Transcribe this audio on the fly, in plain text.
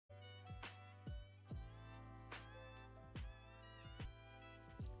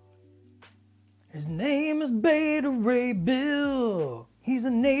His name is Beta Ray Bill. He's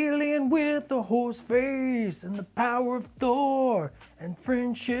an alien with a horse face and the power of Thor and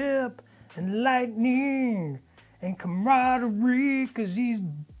friendship and lightning and camaraderie, 'cause he's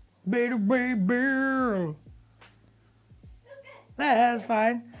Beta Ray Bill. That's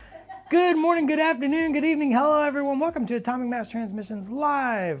fine. Good morning, good afternoon, good evening. Hello, everyone. Welcome to Atomic Mass Transmissions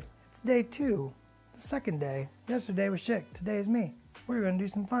Live. It's day 2, the second day. Yesterday was Chick. Today is me. We're going to do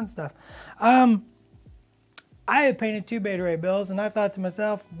some fun stuff. I had painted 2 Beta Ray Bills, and I thought to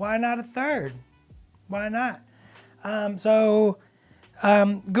myself, why not a third? Why not? Going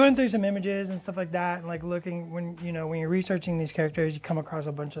through some images and stuff like that, and like looking when you're researching these characters, you come across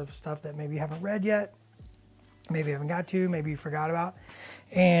a bunch of stuff that maybe you haven't read yet, maybe you haven't got to, maybe you forgot about.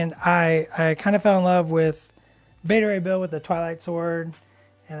 And I kind of fell in love with Beta Ray Bill with the Twilight Sword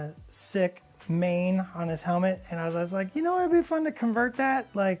and a sick mane on his helmet. And I was like, it'd be fun to convert that.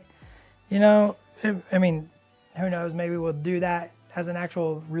 Like, I mean, who knows? Maybe we'll do that as an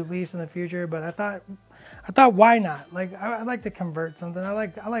actual release in the future. But I thought, why not? Like, I'd like to convert something. I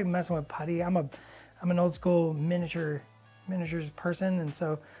like messing with putty. I'm an old school miniatures person, and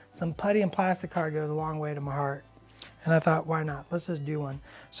so some putty and plastic card goes a long way to my heart. And I thought, why not? Let's just do one.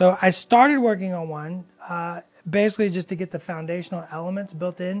 So I started working on one, basically just to get the foundational elements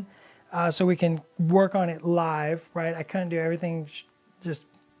built in, so we can work on it live, right? I couldn't do everything just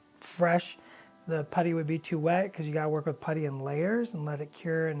fresh. The putty would be too wet because you got to work with putty in layers and let it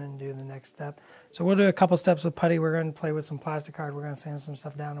cure and then do the next step. So we'll do a couple steps with putty. We're going to play with some plastic card. We're going to sand some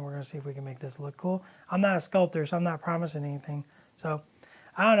stuff down, and we're going to see if we can make this look cool. I'm not a sculptor, so I'm not promising anything. So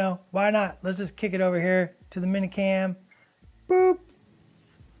I don't know. Why not? Let's just kick it over here to the mini cam. Boop.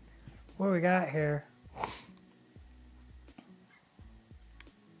 What do we got here?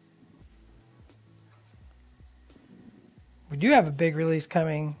 We do have a big release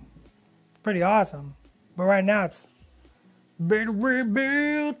coming. It's pretty awesome. But right now it's Beta Ray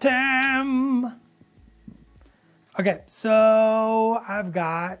Bill time. Okay, so I've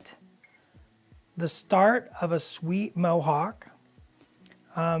got the start of a sweet mohawk.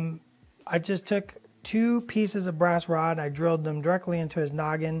 I just took 2 pieces of brass rod. I drilled them directly into his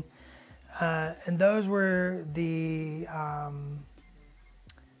noggin, and those were the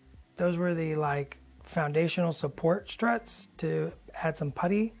like foundational support struts to add some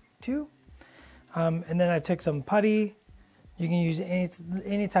putty to. And then I took some putty. You can use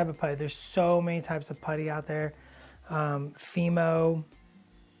any type of putty. There's so many types of putty out there. Fimo,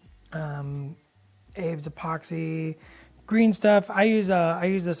 Abe's epoxy, green stuff. I use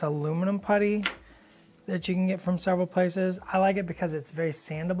this aluminum putty that you can get from several places. I like it because it's very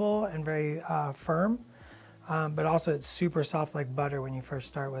sandable and very firm, but also it's super soft like butter when you first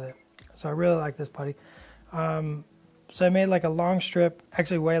start with it. So I really like this putty. So I made like a long strip,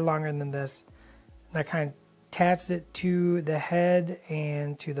 actually way longer than this, and I kind of attached it to the head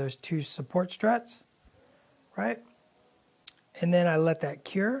and to those 2 support struts, right? And then I let that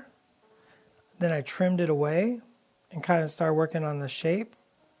cure. Then I trimmed it away and kind of started working on the shape,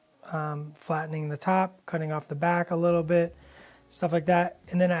 flattening the top, cutting off the back a little bit, stuff like that.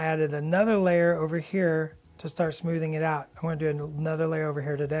 And then I added another layer over here to start smoothing it out. I'm going to do another layer over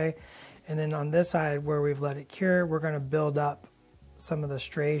here today. And then on this side where we've let it cure, we're going to build up some of the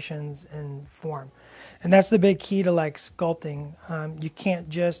striations and form. And that's the big key to like sculpting. You can't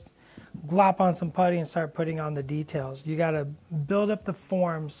just glop on some putty and start putting on the details. You got to build up the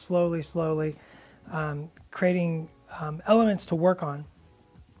form slowly, creating elements to work on.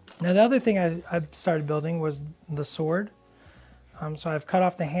 Now the other thing I started building was the sword. So I've cut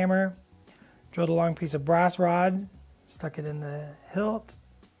off the hammer, drilled a long piece of brass rod, stuck it in the hilt,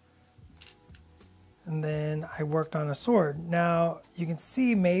 and then I worked on a sword. Now you can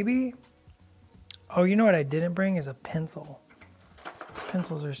see maybe, oh, you know what I didn't bring is a pencil.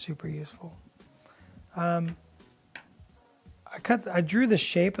 Pencils are super useful. I drew the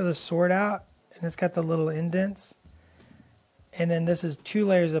shape of the sword out, and it's got the little indents. And then this is 2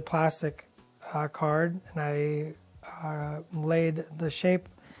 layers of plastic card, and I laid the shape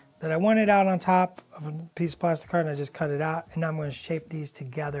that I wanted out on top of a piece of plastic card, and I just cut it out. And now I'm going to shape these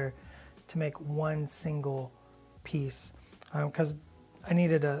together to make one single piece, because I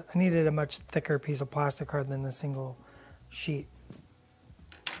needed a much thicker piece of plastic card than the single sheet.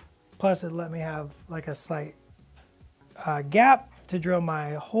 Plus, it let me have like a slight gap to drill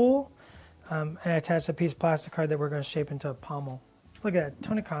my hole, and I attached a piece of plastic card that we're going to shape into a pommel. Look at that,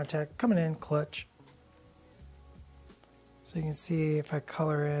 tone of contact coming in clutch. So you can see if I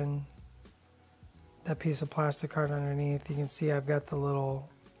color in that piece of plastic card underneath, you can see I've got the little,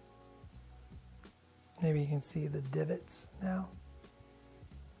 maybe you can see the divots now.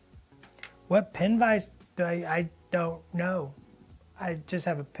 What pin vise do I don't know. I just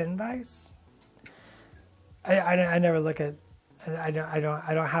have a pin vise. I never look at. I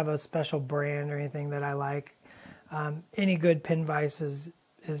don't have a special brand or anything that I like. Any good pin vise is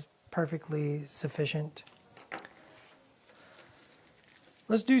perfectly sufficient.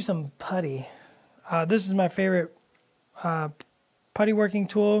 Let's do some putty. This is my favorite putty working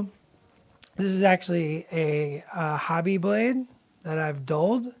tool. This is actually a hobby blade that I've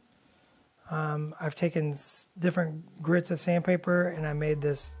dulled. I've taken different grits of sandpaper and I made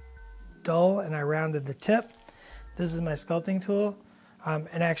this dull and I rounded the tip. This is my sculpting tool.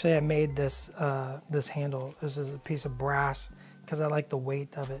 And actually I made this this handle. This is a piece of brass because I like the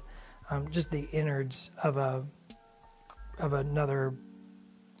weight of it. Just the innards of another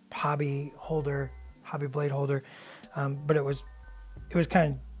hobby blade holder. But it was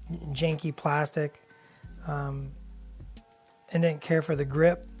kind of janky plastic. And didn't care for the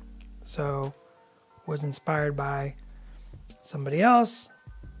grip. So was inspired by somebody else,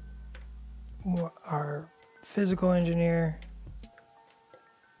 our physical engineer,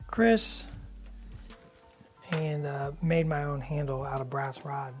 Chris, and made my own handle out of brass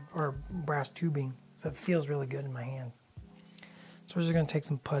rod or brass tubing. So it feels really good in my hand. So we're just gonna take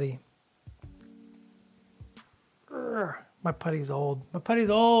some putty. Urgh, my putty's old. My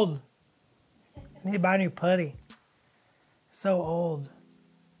putty's old. I need to buy a new putty. So old.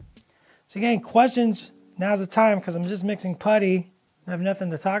 So again, questions, now's the time because I'm just mixing putty. I have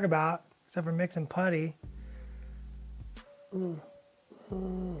nothing to talk about except for mixing putty.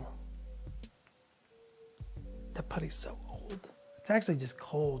 That putty's so old. It's actually just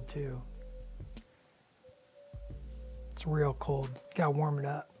cold too. It's real cold. You gotta warm it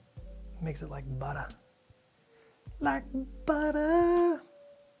up. Makes it like butter. Like butter.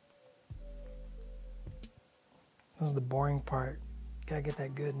 This is the boring part. Gotta get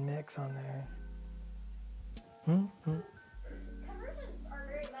that good mix on there. Conversions are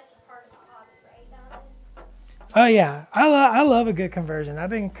very much a part of the hobby, right, Donovan? Oh yeah, I love a good conversion. I've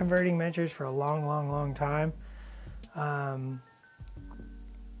been converting miniatures for a long time,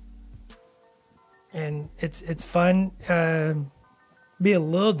 and it's fun. Be a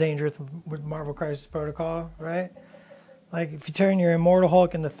little dangerous with Marvel Crisis Protocol, right? Like if you turn your Immortal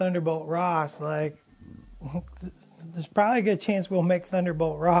Hulk into Thunderbolt Ross, like there's probably a good chance we'll make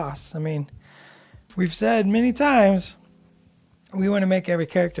Thunderbolt Ross. I mean, we've said many times we want to make every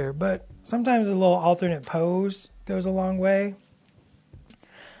character, but sometimes a little alternate pose goes a long way.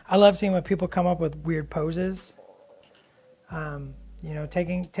 I love seeing when people come up with weird poses. You know,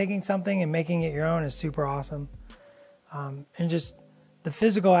 taking something and making it your own is super awesome. And just the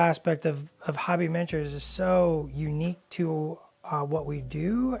physical aspect of hobby miniatures is so unique to what we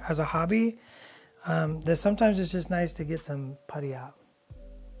do as a hobby that sometimes it's just nice to get some putty out.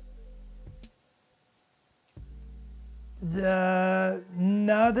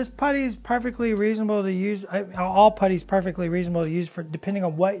 No, this putty is perfectly reasonable to use. All putty is perfectly reasonable to use for depending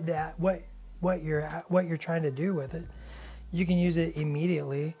on what you're trying to do with it. You can use it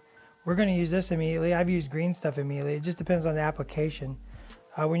immediately. We're going to use this immediately. I've used green stuff immediately. It just depends on the application.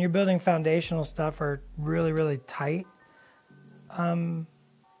 When you're building foundational stuff or really tight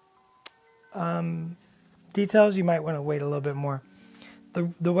details, you might want to wait a little bit more.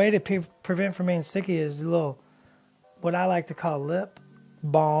 The way to prevent from being sticky is a little, what I like to call lip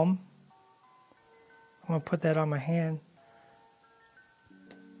balm. I'm going to put that on my hand.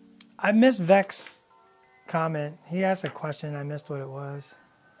 I missed Vec's comment. He asked a question. I missed what it was.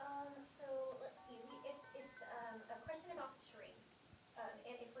 So let's see. It's a question about the terrain,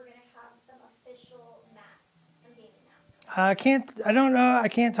 and if we're going to have some official mats, some gaming mats. I don't know. I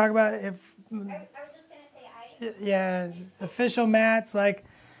can't talk about it if. I was just going to say Yeah, official mats, like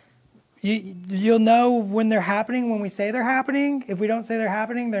you'll know when they're happening when we say they're happening. If we don't say they're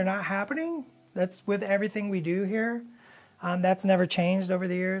happening, they're not happening. That's with everything we do here. That's never changed over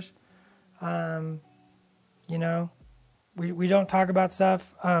the years. You know, we don't talk about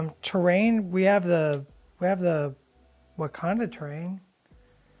stuff. Terrain, we have the Wakanda terrain.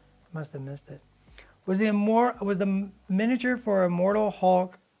 Must have missed it. Was the miniature for Immortal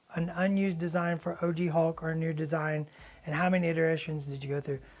Hulk an unused design for OG Hulk or a new design? And how many iterations did you go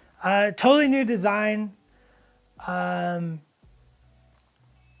through? Totally new design. Totally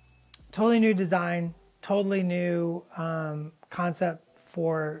new design. Totally new concept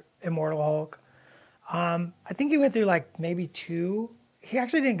for Immortal Hulk. I think he went through like maybe 2. He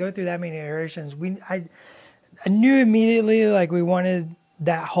actually didn't go through that many iterations. I knew immediately like we wanted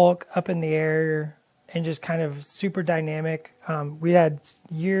that Hulk up in the air and just kind of super dynamic. We had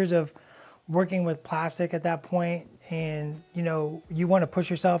years of working with plastic at that point, and you know, you want to push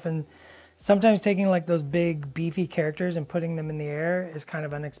yourself and sometimes taking like those big beefy characters and putting them in the air is kind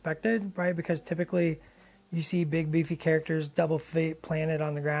of unexpected, right? Because typically you see big beefy characters double feet planted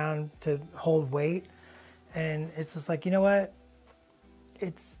on the ground to hold weight. And it's just like, you know what?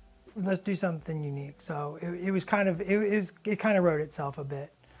 Let's do something unique. So it kind of wrote itself a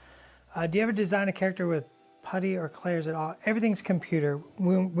bit. Do you ever design a character with putty or clays at all? Everything's computer.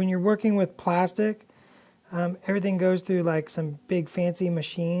 When you're working with plastic, everything goes through like some big fancy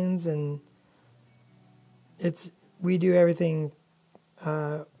machines, and we do everything.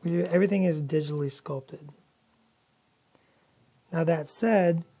 Everything is digitally sculpted. Now that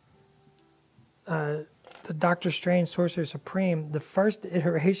said, the Doctor Strange Sorcerer Supreme, the first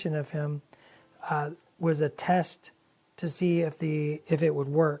iteration of him was a test to see if it would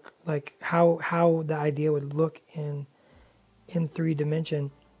work, like how the idea would look in 3D.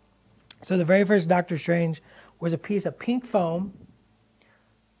 So the very first Doctor Strange was a piece of pink foam,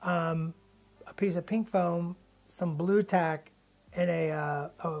 some blue tack, and a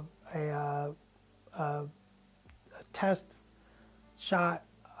test shot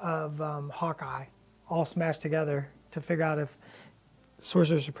of Hawkeye, all smashed together to figure out if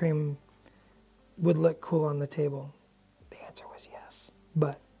Sorcerer Supreme would look cool on the table. The answer was yes.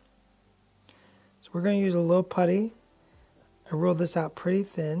 So we're going to use a little putty. I rolled this out pretty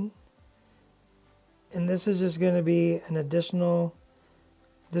thin. And this is just going to be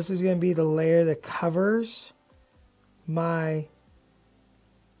this is going to be the layer that covers my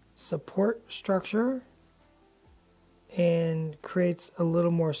support structure and creates a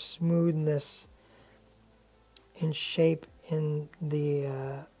little more smoothness in shape in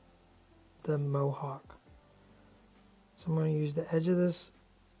the mohawk. So I'm going to use the edge of this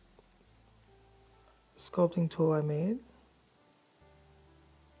sculpting tool I made.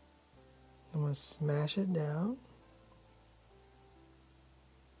 I'm going to smash it down.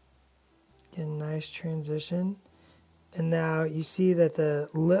 Get a nice transition. And now you see that the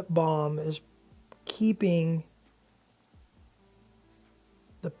lip balm is keeping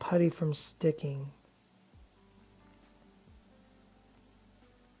the putty from sticking.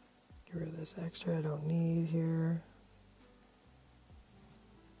 Get rid of this extra I don't need here.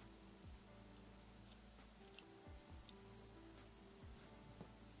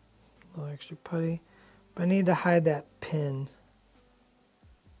 A little extra putty. But I need to hide that pin.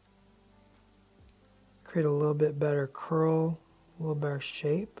 Create a little bit better curl, a little better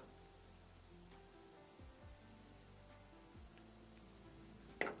shape.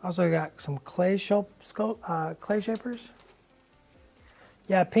 Also got some clay shapers.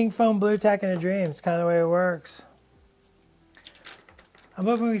 Yeah, pink foam, blue tack, and a dream. It's kind of the way it works. I'm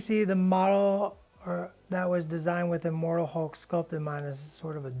hoping we see the model that was designed with Immortal Hulk sculpted in mind as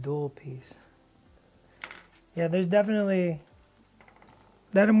sort of a dual piece. Yeah, there's definitely...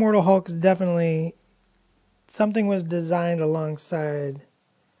 That Immortal Hulk is definitely... Something was designed alongside...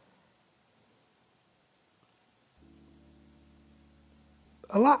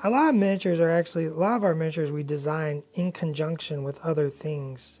 A lot of our miniatures we design in conjunction with other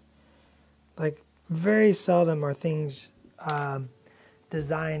things. Like, very seldom are things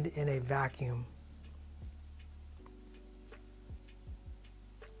designed in a vacuum.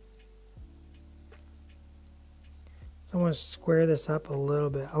 So I'm going to square this up a little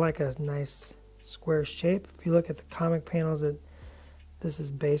bit. I like a nice square shape. If you look at the comic panels that this is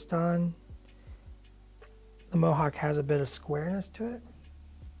based on, the mohawk has a bit of squareness to it.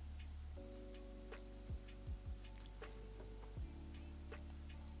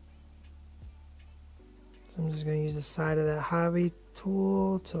 So I'm just going to use the side of that hobby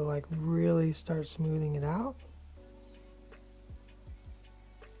tool to like really start smoothing it out.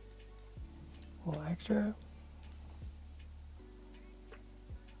 A little extra.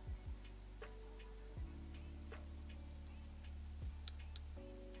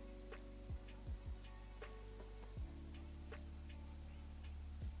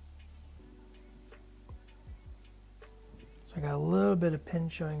 So I got a little bit of pin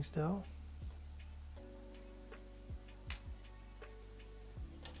showing still.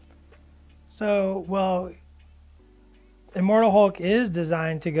 So, well, Immortal Hulk is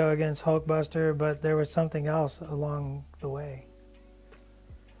designed to go against Hulkbuster, but there was something else along the way.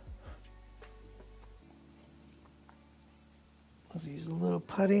 Let's use a little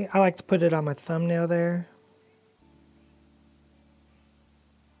putty. I like to put it on my thumbnail there.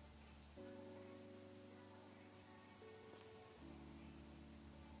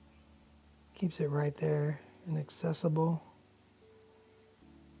 Keeps it right there and accessible.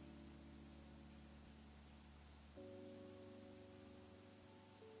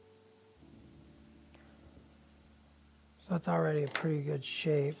 So it's already a pretty good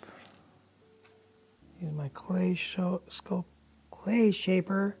shape. Use my clay shaper.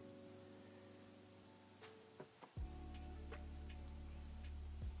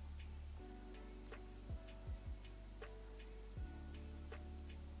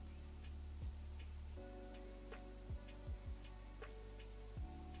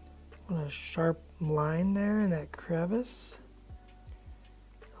 Want a sharp line there in that crevice.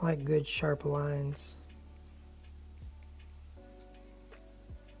 I like good sharp lines.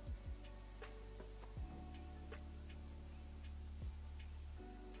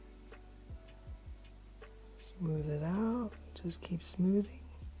 Smooth it out. Just keep smoothing.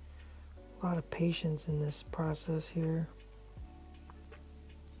 A lot of patience in this process here.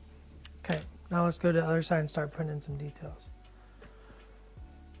 Okay, now let's go to the other side and start putting in some details.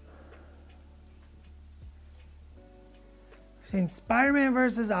 We've seen Spider-Man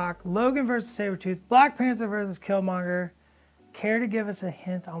versus Ock, Logan versus Sabretooth, Black Panther versus Killmonger. Care to give us a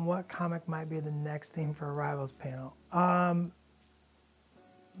hint on what comic might be the next theme for a Rivals panel?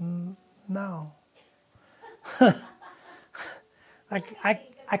 No. I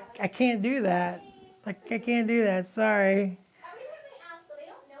can't do that. I can't do that. Sorry. Every time I ask, but they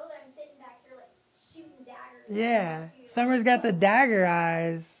don't know that I'm sitting back here like shooting daggers. Yeah, Summer's got the dagger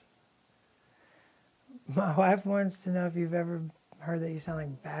eyes. My wife wants to know if you've ever heard that you sound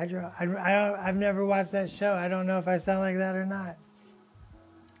like Badger. I've never watched that show. I don't know if I sound like that or not.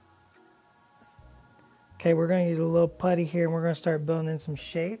 Okay, we're going to use a little putty here and we're going to start building in some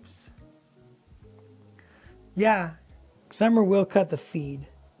shapes. Yeah, Summer will cut the feed.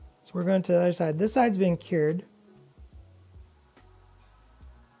 So we're going to the other side. This side's been cured.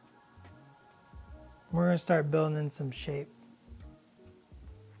 We're going to start building in some shape.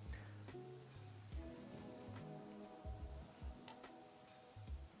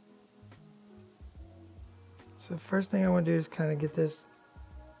 So first thing I want to do is kind of get this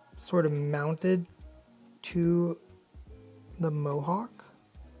sort of mounted to the mohawk.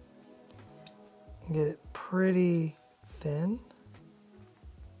 And get it pretty thin.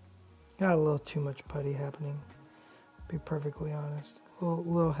 Got a little too much putty happening, to be perfectly honest. A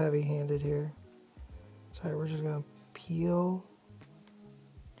little heavy-handed here. Sorry, we're just gonna peel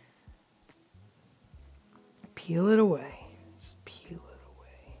it away. Just peel it away.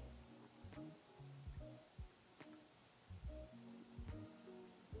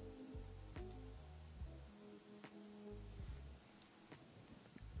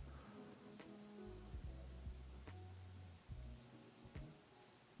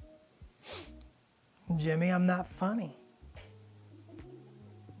 Jimmy, I'm not funny.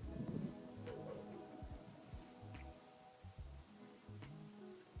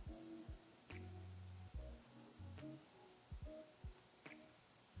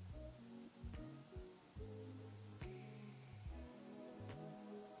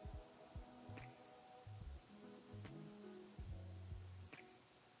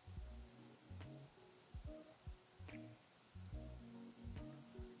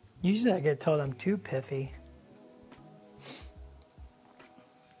 Usually I get told I'm too pithy.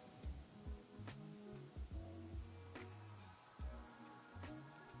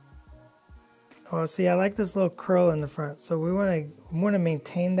 Oh, see, I like this little curl in the front, so we want to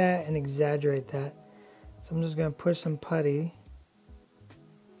maintain that and exaggerate that. So I'm just going to push some putty,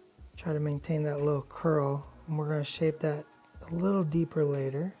 try to maintain that little curl, and we're going to shape that a little deeper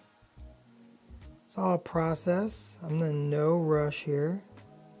later. It's all a process. I'm in no rush here.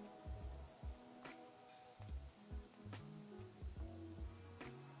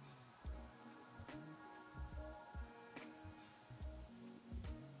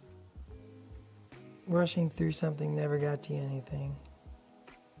 Rushing through something never got you anything.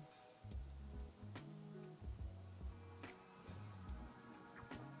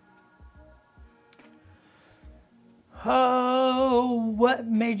 Oh, what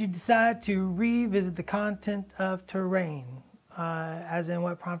made you decide to revisit the content of terrain? As in,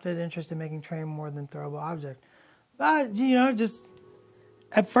 what prompted interest in making terrain more than throwable object? Just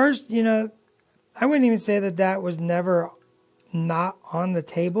at first, I wouldn't even say that was never not on the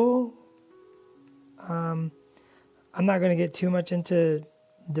table. I'm not going to get too much into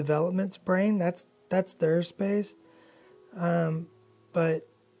development's brain. That's their space. But,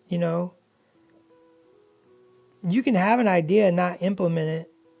 you can have an idea and not implement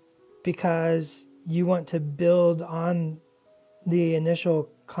it because you want to build on the initial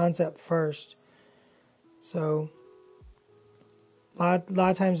concept first. So a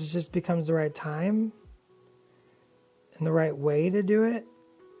lot of times it just becomes the right time and the right way to do it.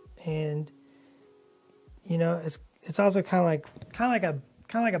 And it's also kind of like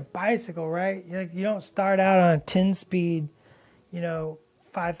a bicycle, right? You don't start out on a 10-speed,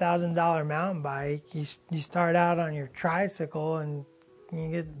 $5,000 mountain bike. You start out on your tricycle and you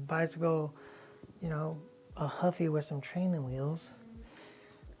get the bicycle, a Huffy with some training wheels.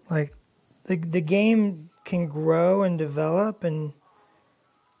 Like the game can grow and develop, and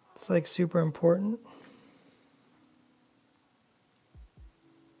it's like super important.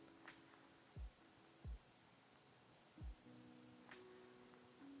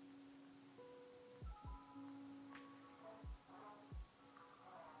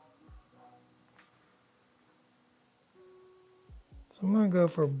 So I'm going to go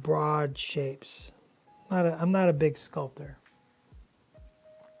for broad shapes. I'm not a big sculptor.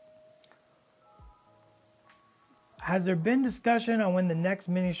 Has there been discussion on when the next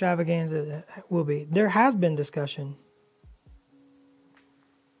mini extravaganza will be? There has been discussion.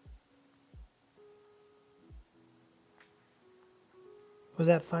 Was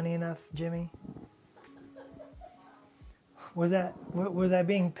that funny enough, Jimmy? Was that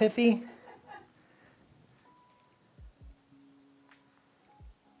being pithy?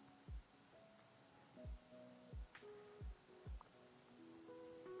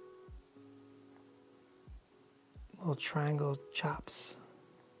 Little triangle chops.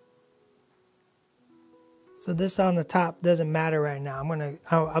 So this on the top doesn't matter right now.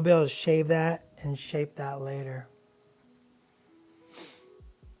 I'll be able to shave that and shape that later.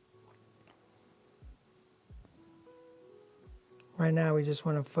 Right now we just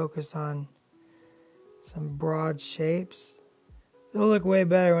want to focus on some broad shapes. It'll look way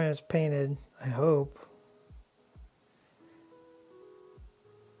better when it's painted, I hope.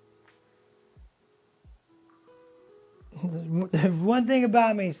 One thing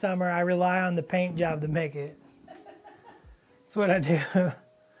about me, Summer, I rely on the paint job to make it. That's what I do.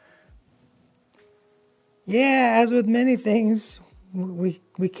 Yeah, as with many things, we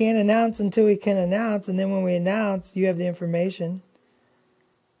can't announce until we can announce, and then when we announce, you have the information.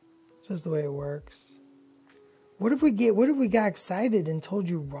 It's just the way it works. What if we got excited and told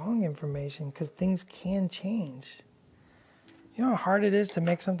you wrong information? Because things can change. You know how hard it is to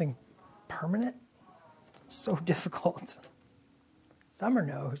make something permanent? So difficult. Summer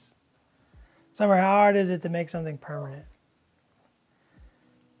knows. Summer, how hard is it to make something permanent?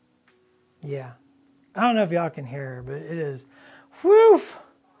 Yeah. I don't know if y'all can hear her, but it is whoof,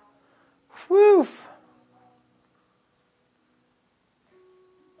 whoof.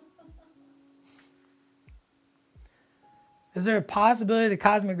 Is there a possibility the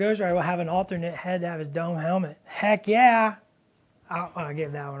Cosmic Ghost Rider will have an alternate head to have his dome helmet? Heck yeah. I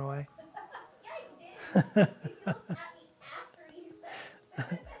gave that one away.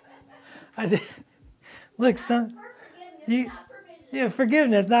 I did. Look, son.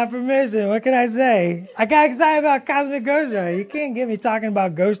 Forgiveness, not permission. What can I say? I got excited about Cosmic Ghost Rider. You can't get me talking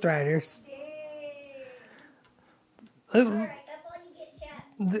about Ghost Riders. All right, that's all you get, chat.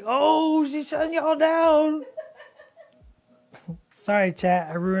 Oh, she's shutting y'all down. Sorry, chat.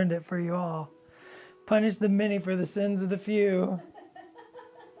 I ruined it for you all. Punish the many for the sins of the few.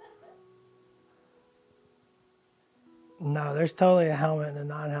 No, there's totally a helmet and a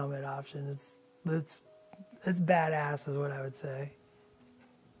non-helmet option. It's badass is what I would say.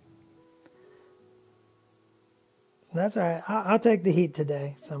 That's all right. I'll take the heat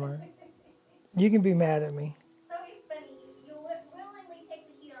today, Summer. You can be mad at me. It's always funny. You willingly take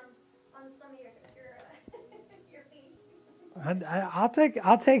the heat on some of your feet.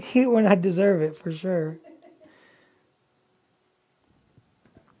 I'll take heat when I deserve it for sure.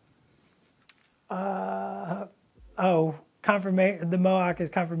 Confirmation. The Mohawk is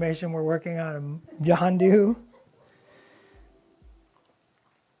confirmation. We're working on a Yondu.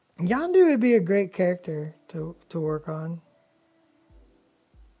 Yondu would be a great character to work on.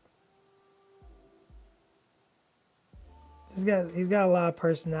 He's got a lot of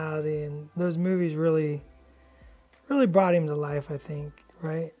personality, and those movies really brought him to life, I think,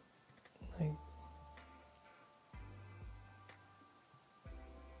 right? Like,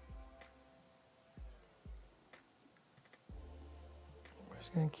 we're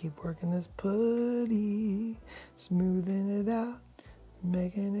just gonna keep working this putty, smoothing it out,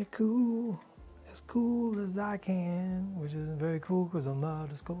 making it cool as I can, which isn't very cool because I'm not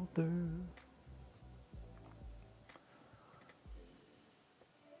a sculptor.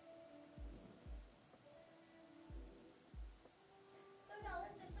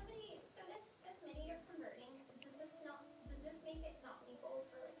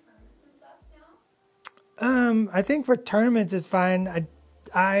 I think for tournaments it's fine.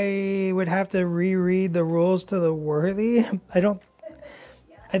 I would have to reread the rules to the worthy. I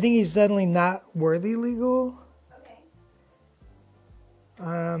think he's suddenly not worthy legal. Okay.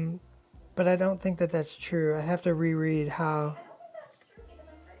 But I don't think that that's true. I have to reread how. I don't think that's true because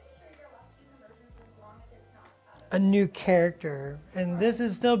a new character, and this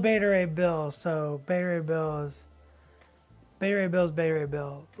is still Beta Ray Bill. So Beta Ray Bill is Beta Ray Bill is Beta Ray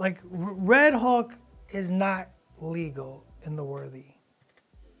Bill. Like Red Hulk is not legal in the Worthy.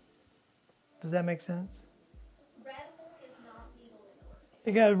 Does that make sense? Red Hulk is not legal in the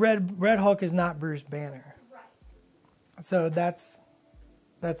Worthy. Because Red Hulk is not Bruce Banner. Right. So that's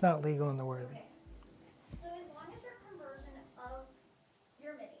not legal in the Worthy. Okay. So as long as your conversion of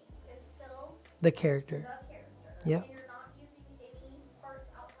your mini is still The character. the character, Yep. and you're not using any parts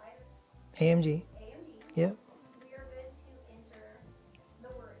outside of AMG. AMG, Yep. we are good to enter the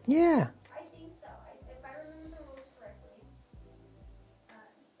word. Yeah. I think so. If I remember the rules correctly,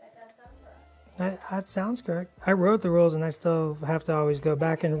 that does sound correct. That sounds correct. I wrote the rules and I still have to always go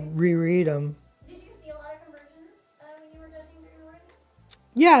back and reread them. Did you see a lot of conversions when you were judging for your worthy?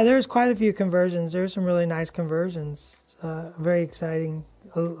 Yeah, there's quite a few conversions. There's some really nice conversions. Very exciting.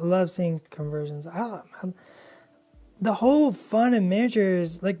 I love seeing conversions. The whole fun of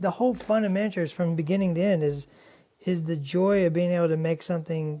miniatures, like the whole fun of miniatures from beginning to end is the joy of being able to make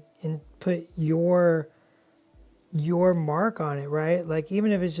something and put your mark on it, right? Like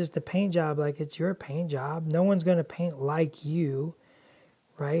even if it's just a paint job, like it's your paint job. No one's going to paint like you,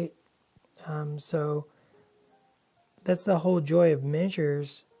 right? So that's the whole joy of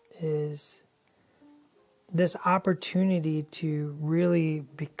miniatures, is this opportunity to really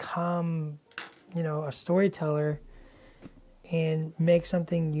become, a storyteller and make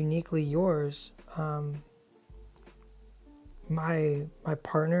something uniquely yours. My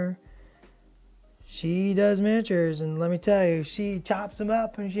partner, she does miniatures, and let me tell you, she chops them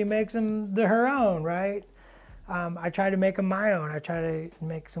up and she makes them her own, right? I try to make them my own. I try to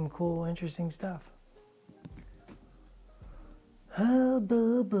make some cool, interesting stuff. I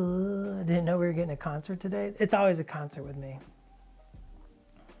didn't know we were getting a concert today. It's always a concert with me.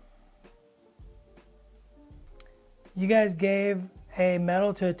 You guys gave a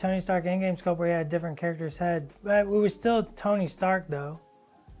medal to a Tony Stark Endgame sculpt where he had a different character's head. But it was still Tony Stark, though.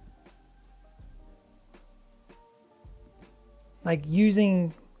 Like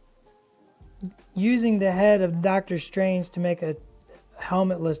using the head of Doctor Strange to make a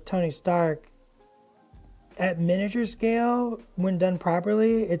helmetless Tony Stark at miniature scale, when done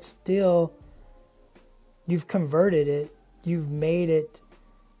properly, it's still, you've converted it, you've made it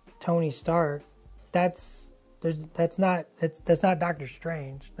Tony Stark. That's not Doctor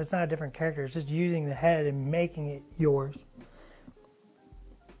Strange. That's not a different character. It's just using the head and making it yours.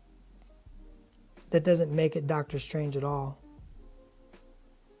 That doesn't make it Doctor Strange at all.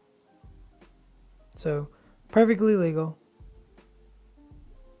 So, perfectly legal.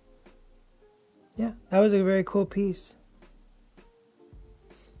 Yeah, that was a very cool piece.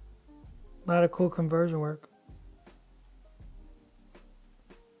 A lot of cool conversion work.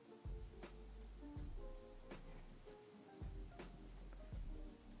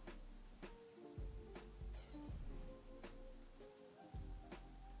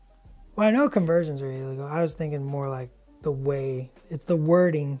 Well, I know conversions are illegal. I was thinking more like the way, it's the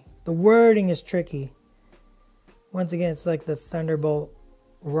wording. The wording is tricky. Once again, it's like the Thunderbolt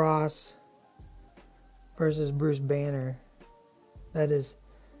Ross versus Bruce Banner. That is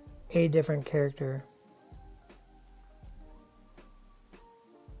a different character.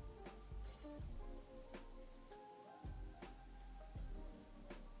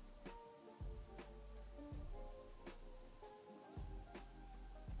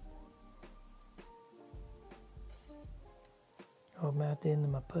 Oh, I'm at the end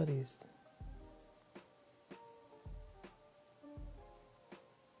of my putties.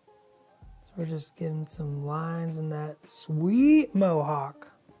 So we're just getting some lines in that sweet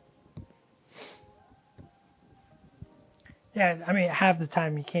mohawk. Yeah, I mean, half the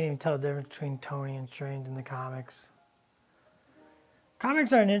time you can't even tell the difference between Tony and Strange in the comics.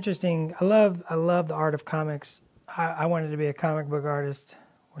 Comics are an interesting. I love the art of comics. I wanted to be a comic book artist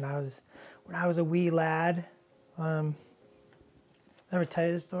when I was a wee lad. Ever tell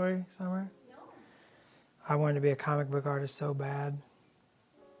you the story, Summer? No. I wanted to be a comic book artist so bad.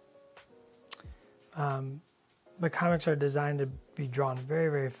 But comics are designed to be drawn very,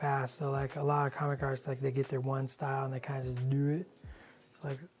 very fast. So like a lot of comic artists, like they get their one style and they kind of just do it. So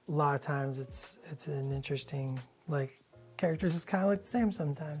like a lot of times it's an interesting, like characters just kind of look the same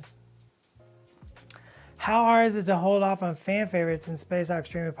sometimes. How hard is it to hold off on fan favorites and space out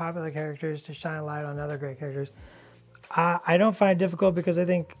extremely popular characters to shine a light on other great characters? I don't find it difficult because I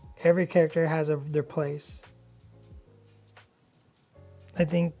think every character has their place. I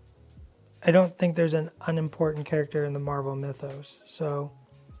don't think there's an unimportant character in the Marvel mythos. So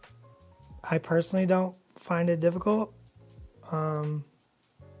I personally don't find it difficult.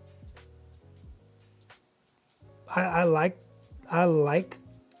 I like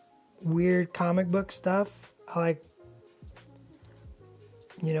weird comic book stuff. I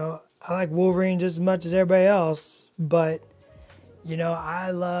like Wolverine just as much as everybody else, but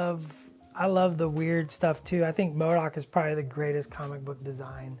I love the weird stuff too. I think MODOK is probably the greatest comic book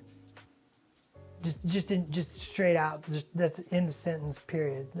design. Just straight out, that's in the sentence,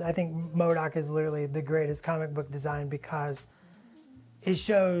 period. I think MODOK is literally the greatest comic book design because it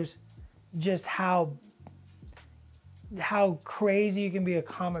shows just how crazy you can be with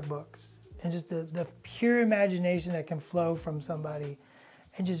comic books, and just the pure imagination that can flow from somebody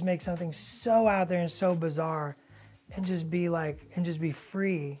and just make something so out there and so bizarre and just be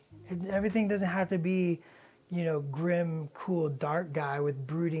free. Everything doesn't have to be, grim, cool, dark guy with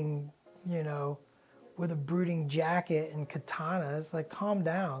brooding, with a brooding jacket and katanas. Like, calm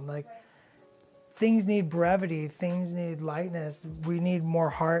down. Like, things need brevity, things need lightness. We need more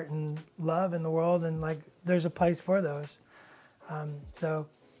heart and love in the world, and like, there's a place for those. So.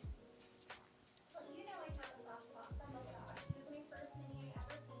 Well, I have a soft spot for MODOK. It was my first mini I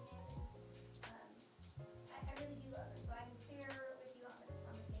ever painted. I really do love it, so I'm clear with you on the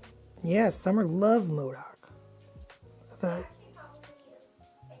same page. Yeah, Summer loves MODOK. Actually, probably is,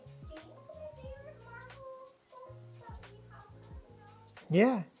 I think, my favorite Marvel stuff we have right now.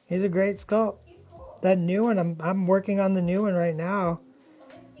 Yeah, he's a great sculpt. He's cool. That new one, I'm working on the new one right now. Well,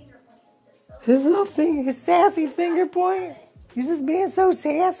 his finger point is just so His little finger, his sassy finger point. You're just being so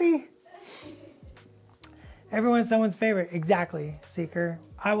sassy. Everyone's someone's favorite. Exactly, Seeker.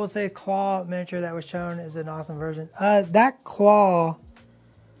 I will say claw miniature that was shown is an awesome version. That claw,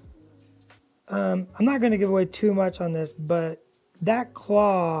 I'm not going to give away too much on this, but that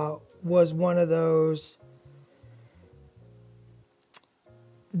claw was one of those,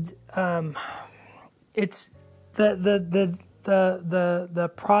 it's the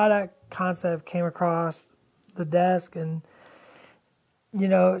product concept came across the desk, and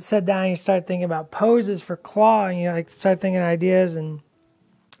sat down and you start thinking about poses for claw, and you start thinking ideas. And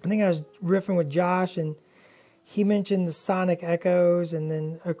I think I was riffing with Josh, and he mentioned the sonic echoes, and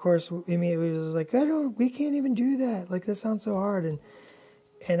then of course immediately was like, we can't even do that. Like, that sounds so hard.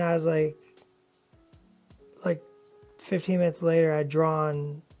 And I was like 15 minutes later, I'd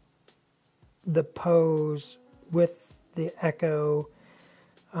drawn the pose with the echo.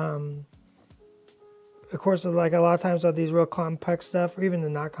 Of course, like a lot of times with these real complex stuff, or even the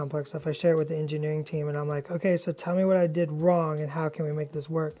not complex stuff, I share it with the engineering team, and I'm like, okay, so tell me what I did wrong and how can we make this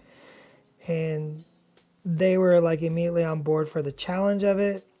work? And they were like immediately on board for the challenge of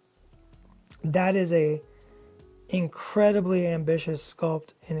it. That is a incredibly ambitious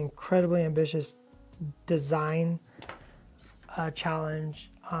sculpt, an incredibly ambitious design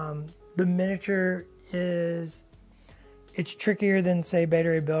challenge. The miniature it's trickier than, say, Beta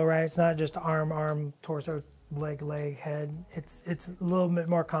Ray Bill, right? It's not just arm, torso, leg, head. It's a little bit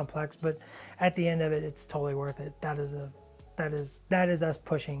more complex, but at the end of it, it's totally worth it. That is us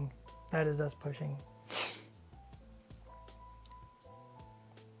pushing. That is us pushing.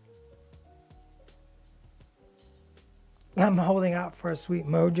 I'm holding out for a sweet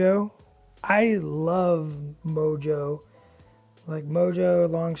Mojo. I love Mojo. Like Mojo,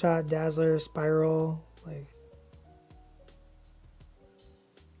 Longshot, Dazzler, Spiral, like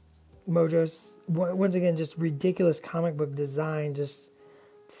Mojo's, once again, just ridiculous comic book design, just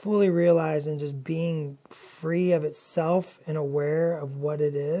fully realized and just being free of itself and aware of what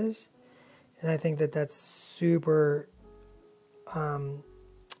it is. And I think that's super,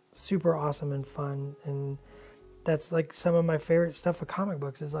 super awesome and fun. And that's like some of my favorite stuff with comic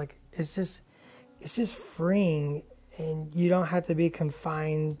books is like, it's just freeing, and you don't have to be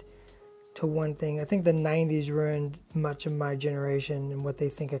confined to one thing. I think the 90s ruined much of my generation and what they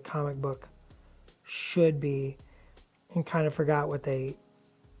think a comic book should be, and kind of forgot what they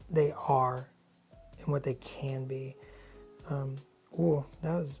are and what they can be. Ooh,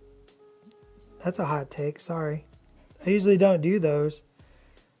 that's a hot take. Sorry. I usually don't do those.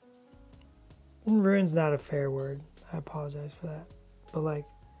 And ruin's not a fair word. I apologize for that. But like,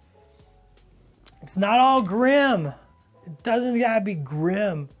 it's not all grim. It doesn't gotta be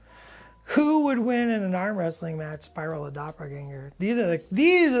grim. Who would win in an arm wrestling match, Spiral or Doppelganger? These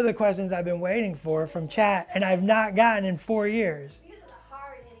are the questions I've been waiting for from chat, and I've not gotten in 4 years. These are the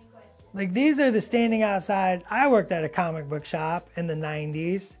hard-hitting questions. Like, these are the standing outside. I worked at a comic book shop in the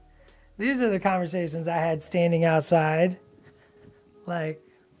 90s. These are the conversations I had standing outside. Like,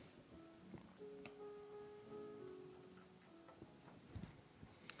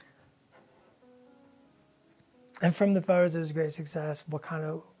 and from the photos, it was a great success. What kind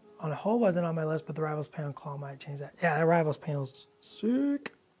of, on a whole, wasn't on my list, but the Rivals panel claw might change that. Yeah, the Rivals panel's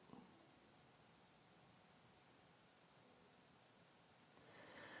sick.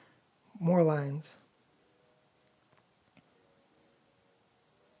 more lines.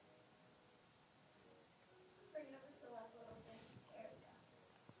 Bring it over to the left a little bit. There we go.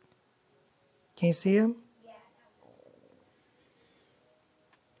 Can you see them? Yeah.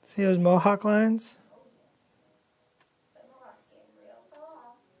 See those mohawk lines? But Mohawk's getting real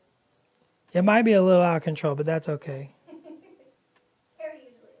tall. It might be a little out of control, but that's okay. Hair usually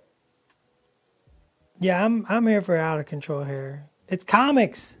is. Yeah, I'm here for out of control hair. It's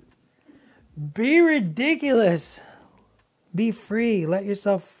comics. Be ridiculous. Be free. Let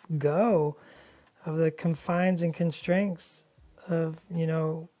yourself go of the confines and constraints of,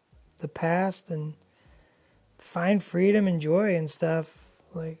 the past, and find freedom and joy and stuff.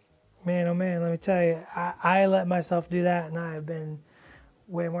 Like, man, oh man, let me tell you, I let myself do that, and I have been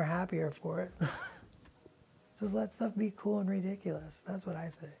way more happier for it. Just let stuff be cool and ridiculous. That's what I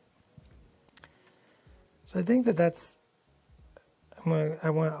say. So I think that's, I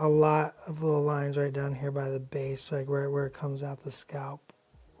want a lot of little lines right down here by the base, like where it comes out the scalp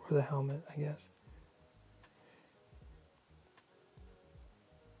or the helmet, I guess.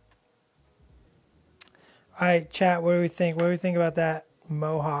 All right, chat, what do we think? What do we think about that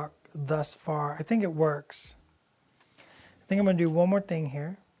mohawk thus far? I think it works. I think I'm going to do one more thing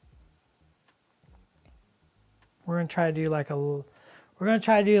here. We're going to try to do like the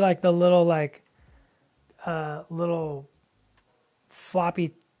little little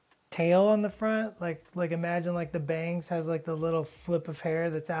floppy tail on the front. Like imagine like the bangs has like the little flip of hair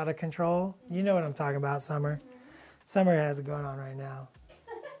that's out of control. You know what I'm talking about, Summer. Summer has it going on right now.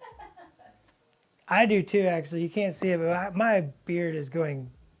 I do too, actually. You can't see it, but my beard is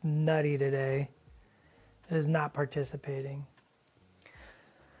going nutty today. It is not participating.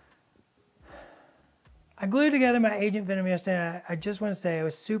 I glued together my Agent Venom yesterday. I just want to say I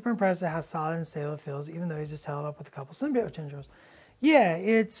was super impressed at how solid and stable it feels, even though he's just held up with a couple symbiote tendrils. Yeah,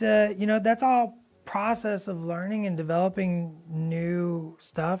 it's, that's all process of learning and developing new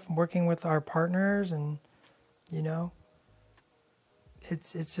stuff, working with our partners, and,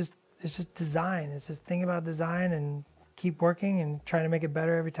 it's just design. It's just think about design and keep working and trying to make it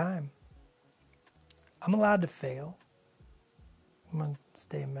better every time. I'm allowed to fail. I'm going to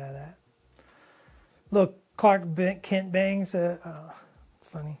stay mad at that. Look, Kent bangs. It's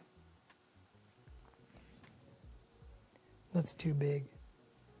funny. That's too big.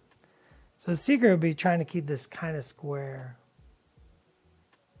 So the secret would be trying to keep this kind of square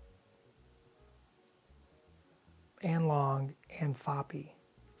and long and foppy.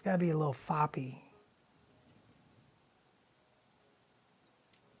 It's got to be a little foppy.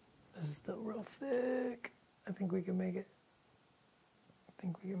 This is still real thick. I think we can make it.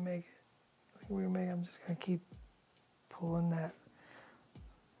 I'm just going to keep pulling that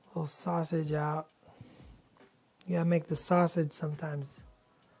little sausage out. You got to make the sausage sometimes.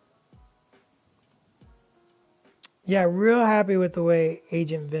 Yeah, real happy with the way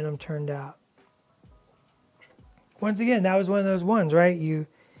Agent Venom turned out. Once again, that was one of those ones, right? You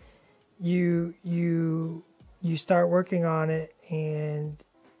start working on it and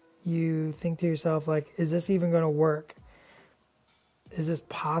you think to yourself, like, is this even going to work? Is this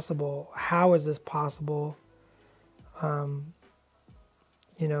possible? How is this possible? Are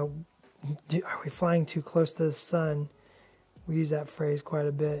we flying too close to the sun? We use that phrase quite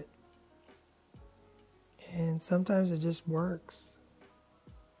a bit. And sometimes it just works.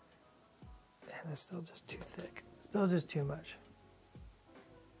 And it's still just too thick. Still just too much.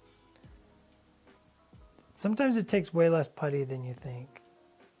 Sometimes it takes way less putty than you think.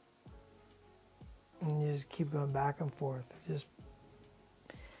 And you just keep going back and forth.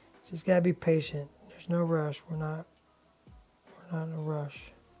 Just gotta be patient. There's no rush. We're not in a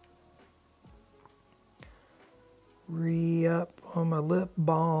rush. Re-up on my lip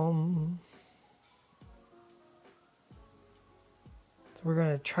balm. So we're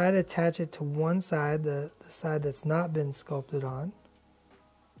gonna try to attach it to one side, the side that's not been sculpted on.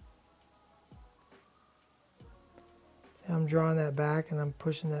 See, I'm drawing that back and I'm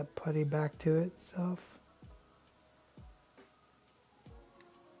pushing that putty back to itself.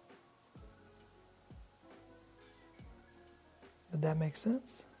 Did that make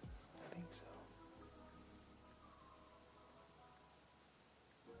sense? I think so.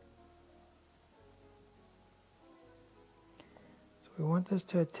 So we want this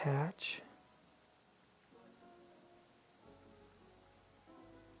to attach.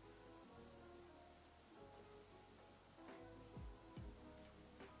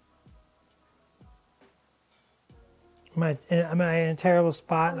 Am I in a terrible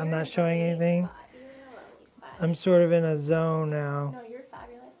spot? I'm not showing anything. I'm sort of in a zone now. No, you're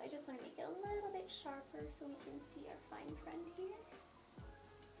fabulous. I just want to make it a little bit sharper so we can see our fine friend here.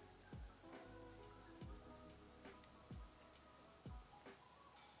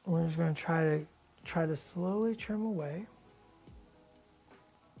 We're just going to try to slowly trim away.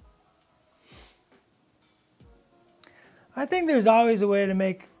 I think there's always a way to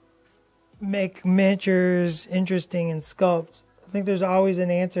make miniatures interesting in sculpt. I think there's always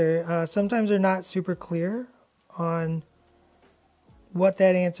an answer. Sometimes they're not super clear on what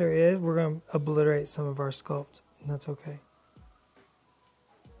that answer is. We're going to obliterate some of our sculpt, and that's okay.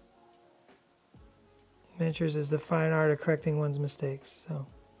 Miniatures is the fine art of correcting one's mistakes. So.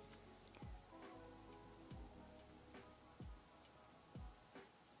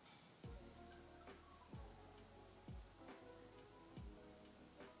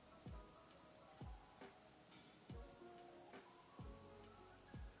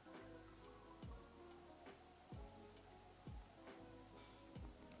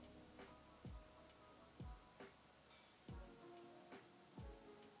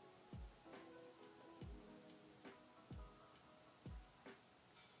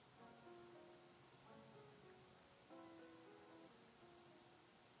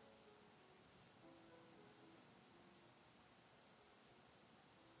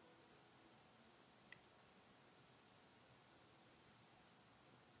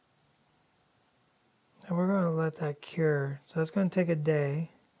 And we're going to let that cure. So that's going to take a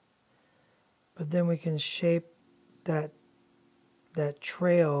day. But then we can shape that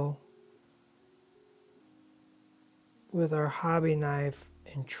trail with our hobby knife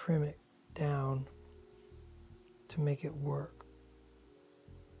and trim it down to make it work.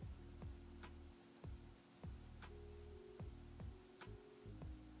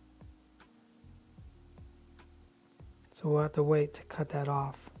 So we'll have to wait to cut that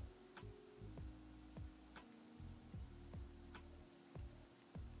off.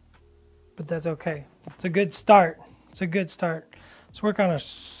 But that's okay. It's a good start. It's a good start. Let's work on a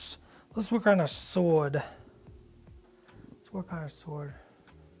sword. Let's work on a sword.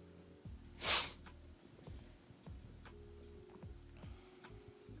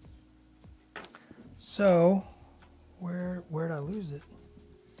 So, where did I lose it?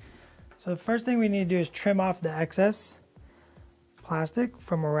 So the first thing we need to do is trim off the excess plastic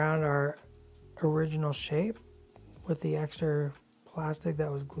from around our original shape with the extra plastic that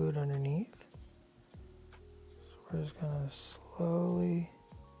was glued underneath. So we're just going to slowly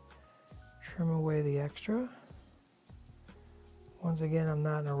trim away the extra. Once again, I'm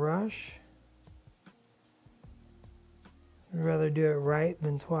not in a rush. I'd rather do it right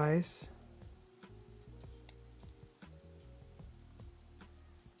than twice.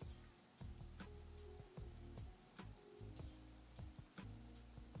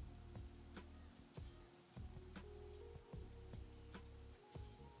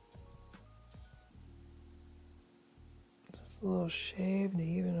 Just a little shave to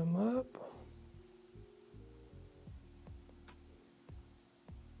even them up.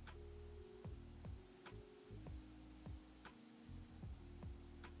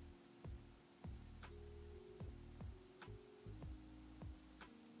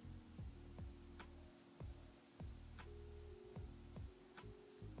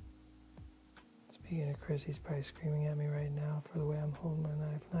 Speaking of Chris, he's probably screaming at me right now for the way I'm holding my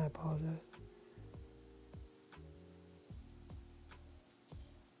knife, and I apologize.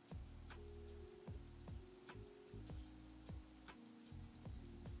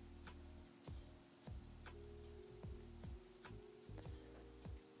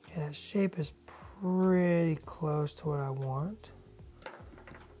 Okay, that shape is pretty close to what I want.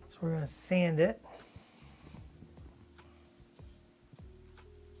 So we're going to sand it.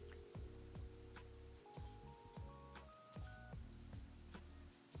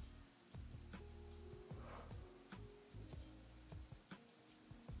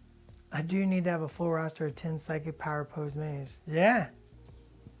 I do need to have a full roster of 10 psychic power pose maze. Yeah.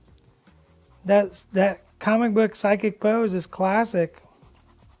 That comic book psychic pose is classic.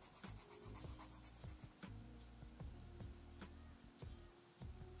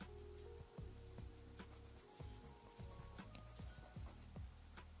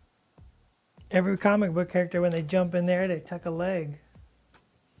 Every comic book character, when they jump in there, they tuck a leg.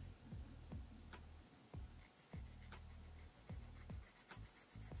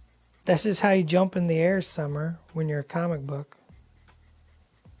 That's just how you jump in the air, Summer, when you're a comic book.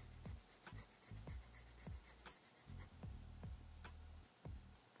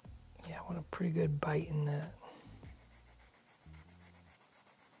 Yeah, I want a pretty good bite in that.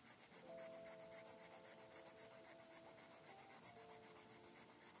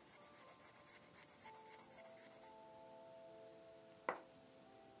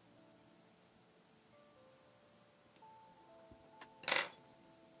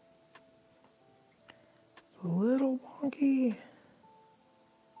 It's a little wonky.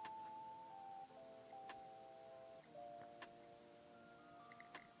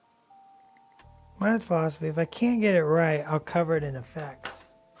 My philosophy, if I can't get it right, I'll cover it in effects.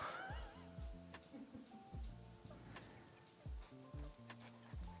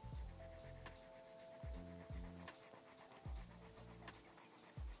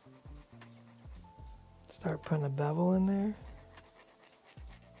 Start putting a bevel in there.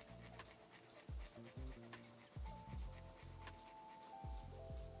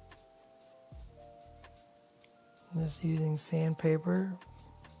 Just using sandpaper.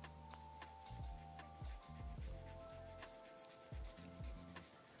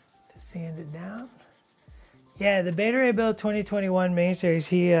 To sand it down. Yeah, the Beta Ray Bill 2021 miniseries,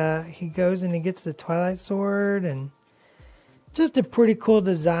 he goes and he gets the Twilight Sword, and just a pretty cool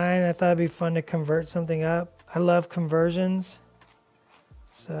design. I thought it'd be fun to convert something up. I love conversions.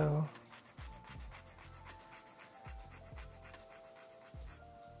 So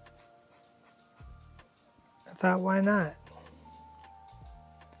I thought, why not?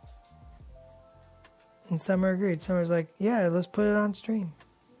 And Summer agreed. Summer's like, yeah, let's put it on stream.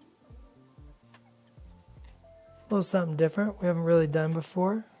 A little something different we haven't really done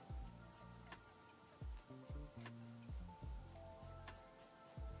before.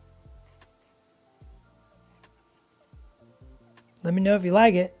 Let me know if you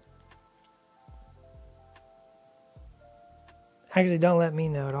like it. Actually, don't let me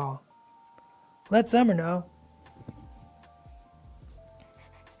know at all. Let Summer know.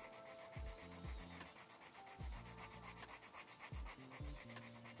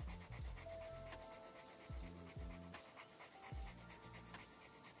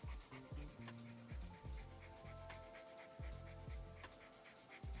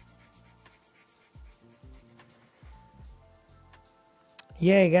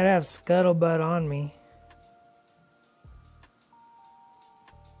 Yeah, you gotta have Scuttlebutt on me.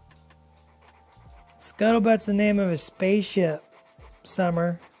 Scuttlebutt's the name of a spaceship,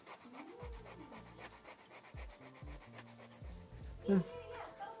 Summer.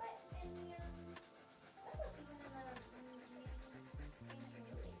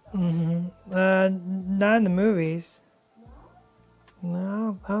 Not in the movies.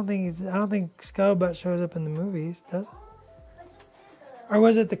 No, I don't think Scuttlebutt shows up in the movies, does it? Or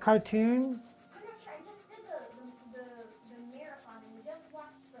was it the cartoon? I'm not sure. I just did the marathon and just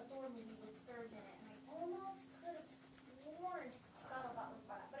watched the Thor movie with Surge in it, and I almost could have sworn Scuttlebutt was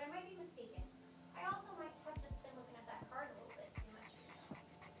brought up, but I might be mistaken. I also might have just been looking at that card a little bit too much.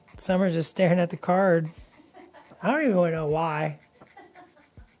 Summer's just staring at the card. I don't even know why.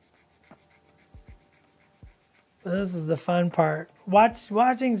 This is the fun part.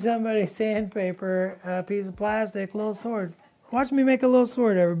 Watching somebody sandpaper a piece of plastic, little sword. Watch me make a little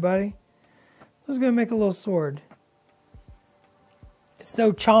sword, everybody. I'm just gonna make a little sword. It's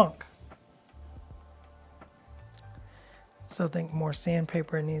so chonk. So I think more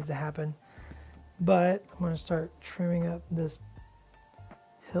sandpaper needs to happen. But I'm gonna start trimming up this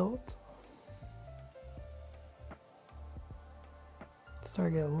hilt.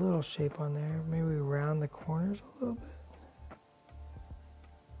 Start getting a little shape on there. Maybe round the corners a little bit.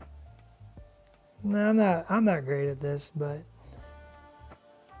 No, I'm not great at this, but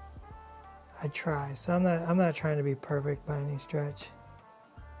I try. So I'm not trying to be perfect by any stretch.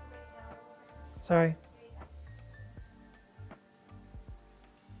 Sorry.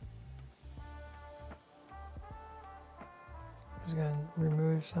 I'm just gonna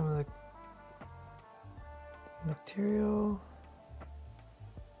remove some of the material.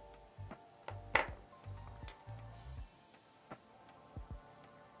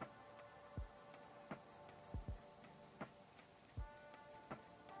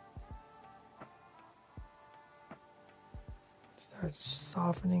 Start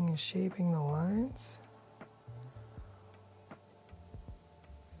softening and shaping the lines.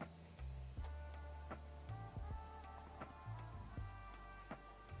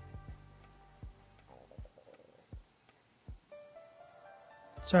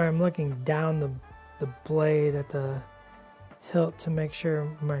 Sorry, I'm looking down the blade at the hilt to make sure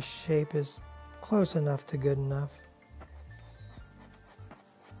my shape is close enough to good enough.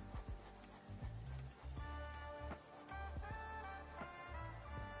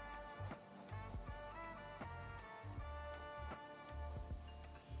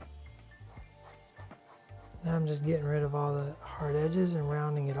 Now I'm just getting rid of all the hard edges and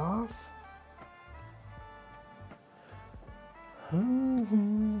rounding it off.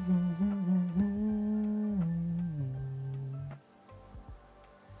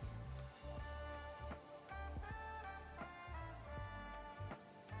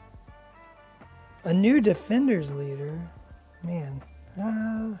 A new Defenders leader? Man,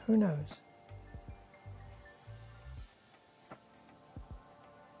 who knows?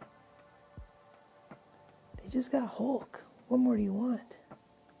 just got Hulk. What more do you want?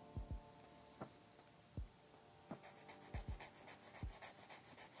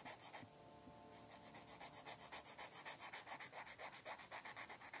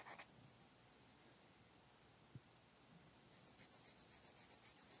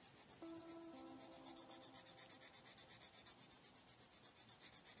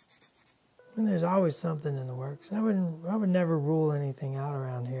 And there's always something in the works. I would never rule anything out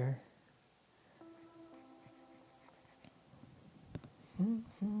around here.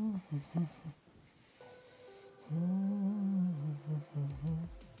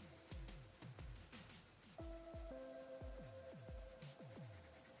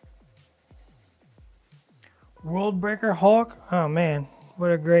 World Breaker Hulk. Oh man,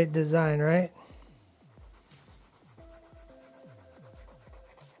 what a great design, right?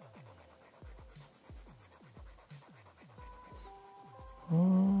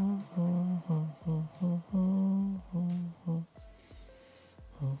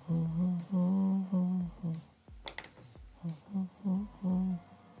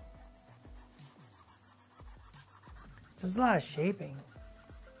 Just a lot of shaping.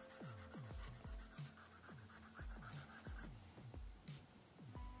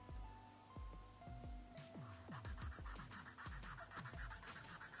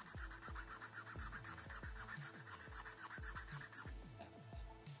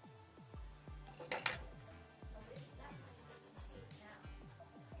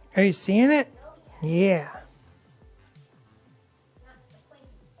 Are you seeing it? Yeah.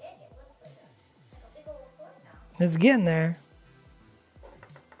 It's getting there.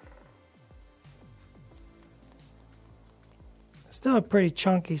 It's still a pretty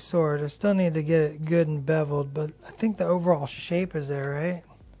chunky sword. I still need to get it good and beveled, but I think the overall shape is there, right?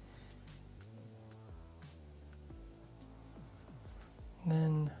 And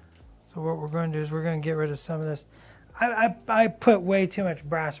then, so what we're going to do is we're going to get rid of some of this. I put way too much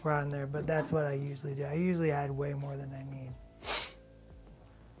brass rod in there, but that's what I usually do. I usually add way more than I need.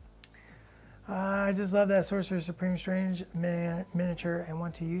 I just love that Sorcerer Supreme Strange miniature and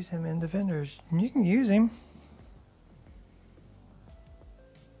want to use him in Defenders. You can use him.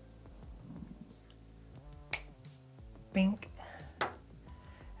 Bink.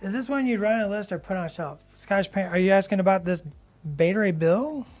 Is this one you'd run on a list or put on a shelf? Scottish Paint, are you asking about this Beta Ray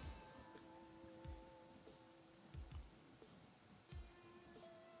Bill?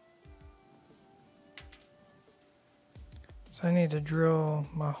 So I need to drill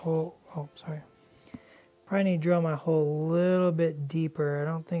my hole. Oh, sorry. Probably need to drill my hole a little bit deeper. I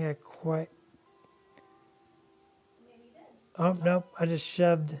don't think I quite. Maybe you did. Oh, nope. I just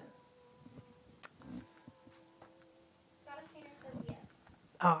shoved. Scottish painter says yes.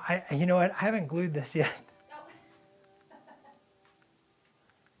 Oh, you know what? I haven't glued this yet. Oh.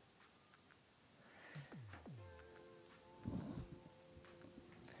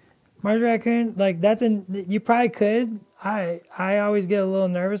 Mars Raccoon, like that's you probably could. I always get a little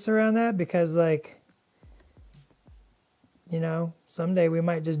nervous around that because like, you know, someday we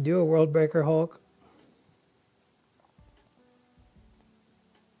might just do a World Breaker Hulk.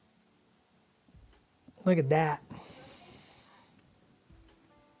 Look at that.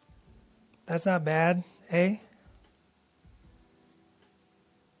 That's not bad, eh?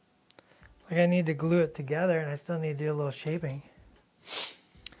 Like I need to glue it together and I still need to do a little shaping.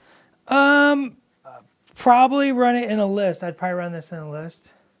 Probably run it in a list. I'd probably run this in a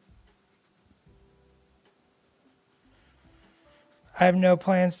list. I have no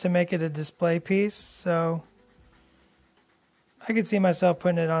plans to make it a display piece, so I could see myself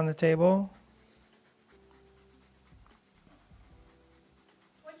putting it on the table.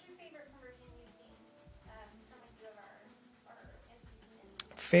 What's your favorite conversion you've seen from a few of our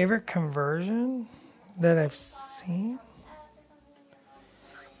entities? Favorite conversion that I've seen?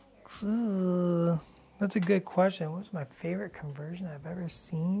 That's a good question. What's my favorite conversion I've ever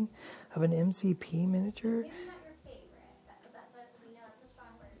seen of an MCP miniature? Maybe not your favorite, we know that's a strong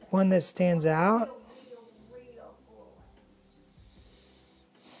word. One that stands out? Real cool one.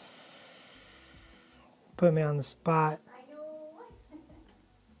 Put me on the spot. I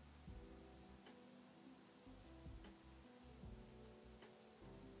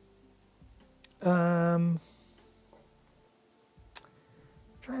know.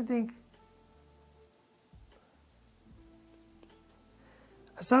 Trying to think.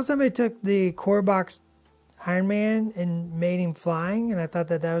 I saw somebody took the core box Iron Man and made him flying, and I thought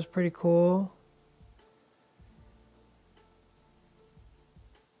that was pretty cool.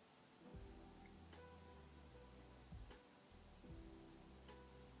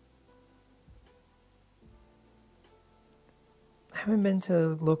 I haven't been to a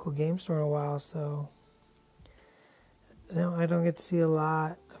local game store in a while, so No, I don't get to see a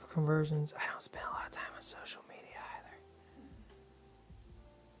lot of conversions. I don't spend a lot of time on social media either.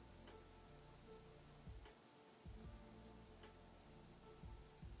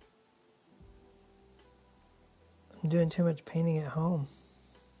 I'm doing too much painting at home.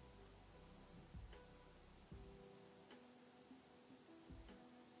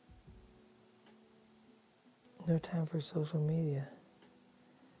 No time for social media.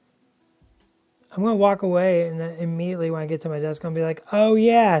 I'm going to walk away, and then immediately when I get to my desk, I'm going to be like, oh,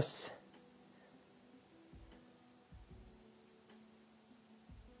 yes.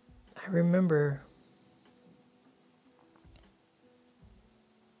 I remember.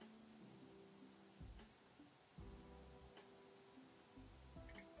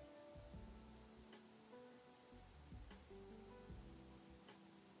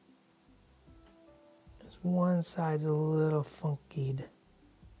 This one side's a little funkied.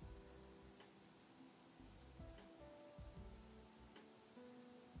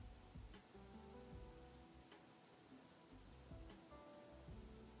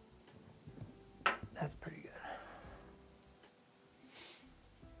 That's pretty good.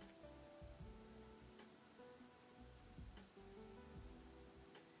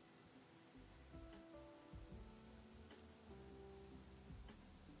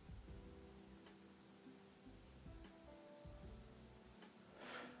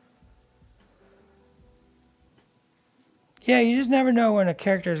 Yeah, you just never know when a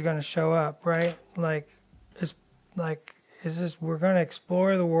character is going to show up, right? Like, it's like, is this, we're going to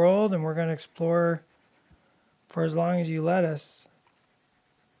explore the world and we're going to explore for as long as you let us.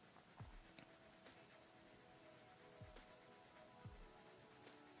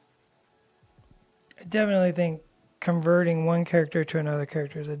 I definitely think converting one character to another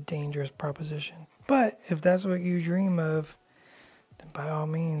character is a dangerous proposition. But if that's what you dream of, then by all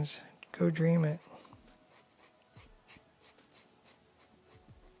means, go dream it.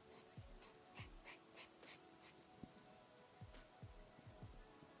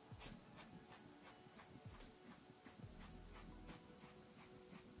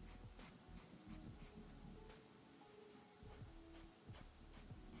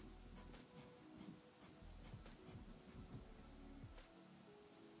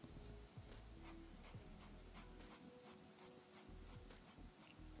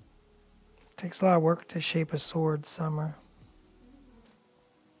 Takes a lot of work to shape a sword, Summer.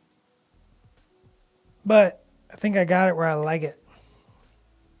 But I think I got it where I like it.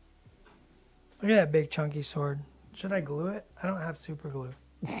 Look at that big chunky sword. Should I glue it? I don't have super glue.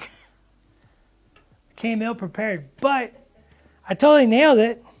 Came ill prepared, but I totally nailed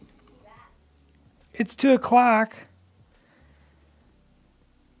it. It's 2 o'clock.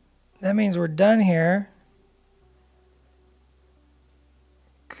 That means we're done here.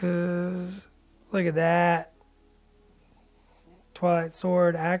 Cause look at that. Twilight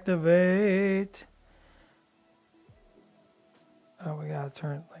Sword, activate. Oh, we gotta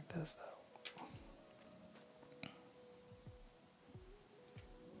turn it like this though.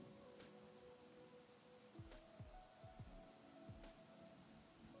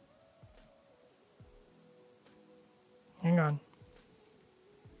 Hang on.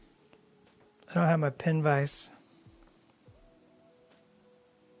 I don't have my pin vise.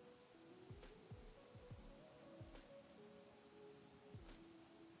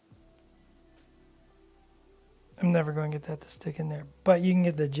 I'm never going to get that to stick in there. But you can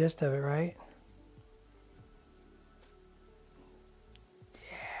get the gist of it, right?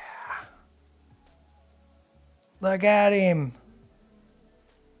 Yeah. Look at him.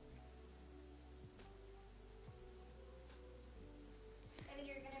 And then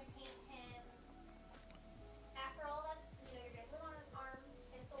you're going to paint him, after all that's, you're going to glue on his arm,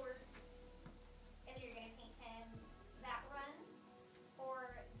 his sword, and then you're going to paint him that run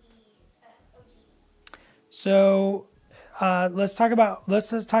or the OG. So let's talk about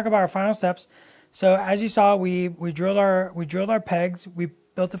our final steps. So as you saw, we drilled our pegs, we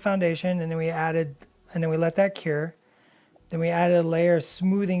built the foundation, and then we let that cure. Then we added a layer of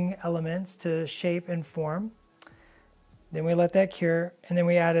smoothing elements to shape and form. Then we let that cure, and then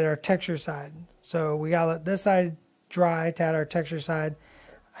we added our texture side. So we gotta let this side dry to add our texture side.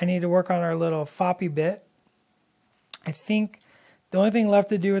 I need to work on our little floppy bit. I think the only thing left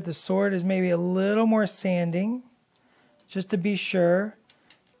to do with the sword is maybe a little more sanding, just to be sure,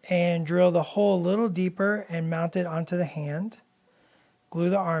 and drill the hole a little deeper and mount it onto the hand. Glue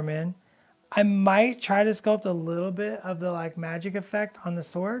the arm in. I might try to sculpt a little bit of the like magic effect on the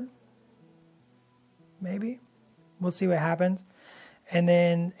sword. Maybe. We'll see what happens. And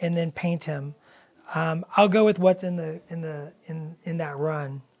then paint him. I'll go with what's in that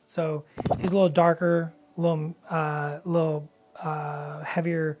run. So he's a little darker little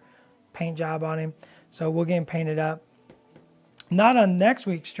heavier paint job on him. So we'll get him painted up. Not on next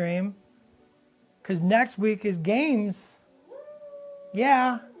week's stream, because next week is games.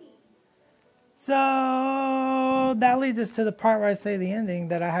 Yeah. So that leads us to the part where I say the ending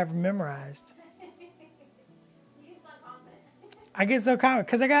that I have memorized. I get so confident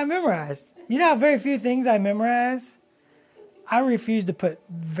because I got it memorized. You know how very few things I memorize? I refuse to put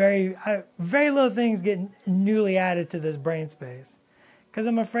very little things get newly added to this brain space. Because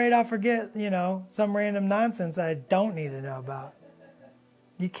I'm afraid I'll forget, some random nonsense I don't need to know about.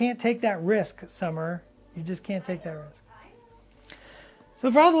 You can't take that risk, Summer. You just can't take that risk.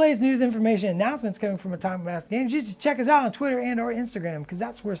 So for all the latest news, information, announcements coming from Atomic Mass Games, you should check us out on Twitter and or Instagram, because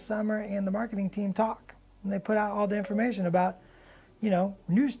that's where Summer and the marketing team talk. And they put out all the information about,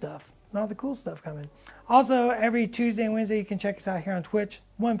 new stuff and all the cool stuff coming. Also, every Tuesday and Wednesday, you can check us out here on Twitch,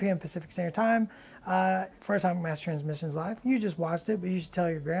 1 p.m. Pacific Standard Time, for Atomic Mass Transmissions Live. You just watched it, but you should tell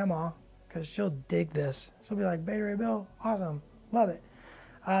your grandma, because she'll dig this. She'll be like, Beta Ray Bill, awesome, love it.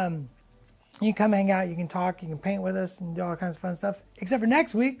 You can come hang out, you can talk, you can paint with us, and do all kinds of fun stuff. Except for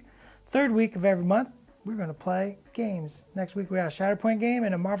next week, third week of every month, we're going to play games. Next week, we got a Shatterpoint game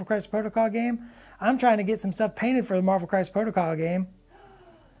and a Marvel Crisis Protocol game. I'm trying to get some stuff painted for the Marvel Crisis Protocol game.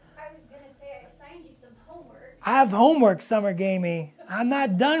 I was going to say I assigned you some homework. I have homework, Summer Gamey. I'm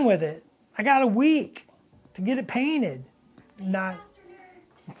not done with it. I got a week to get it painted. Not.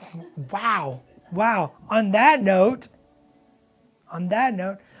 Wow. On that note,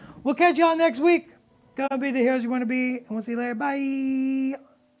 we'll catch y'all next week. Go be the heroes you want to be, and we'll see you later. Bye.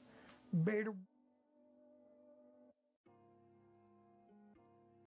 Beta.